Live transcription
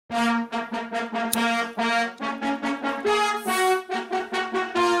Lights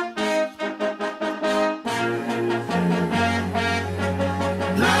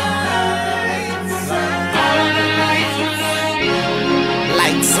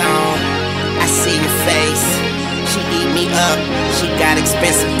on, I see your face. She eat me up, she got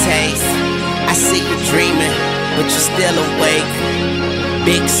expensive taste. I see you dreaming, but you're still awake.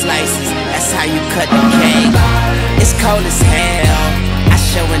 Big slices, that's how you cut the cake. It's cold as hell, I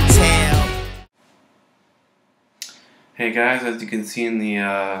show and tell. Hey guys, as you can see in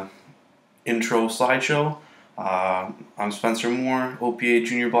the intro slideshow, I'm Spencer Moore, OPA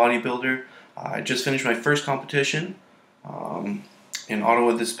Junior Bodybuilder. I just finished my first competition in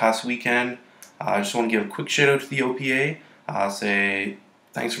Ottawa this past weekend. I just want to give a quick shout out to the OPA, say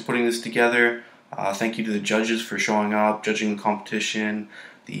thanks for putting this together. Thank you to the judges for showing up, judging the competition,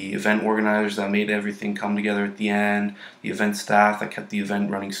 the event organizers that made everything come together at the end, the event staff that kept the event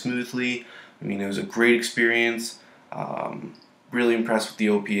running smoothly. I mean, it was a great experience. Really impressed with the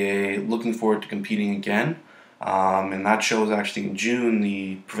OPA, looking forward to competing again. And that show is actually in June,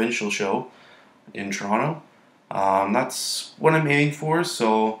 the provincial show in Toronto. That's what I'm aiming for,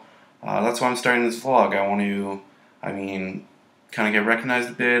 so that's why I'm starting this vlog. I want to, kind of get recognized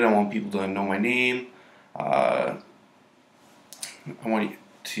a bit. I want people to know my name. I want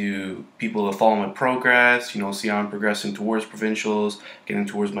people to follow my progress, see how I'm progressing towards provincials, getting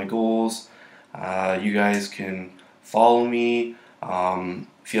towards my goals. You guys can follow me.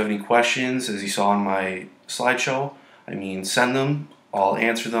 If you have any questions, as you saw on my slideshow, send them. I'll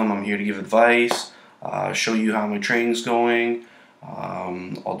answer them. I'm here to give advice, show you how my training's going.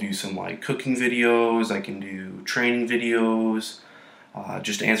 I'll do some cooking videos. I can do training videos.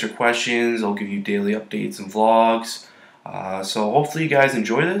 Just answer questions. I'll give you daily updates and vlogs. So hopefully you guys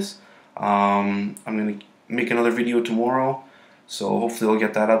enjoy this. I'm going to make another video tomorrow, so hopefully I'll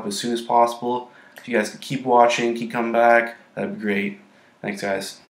get that up as soon as possible. If you guys could keep watching, keep coming back, that'd be great. Thanks, guys.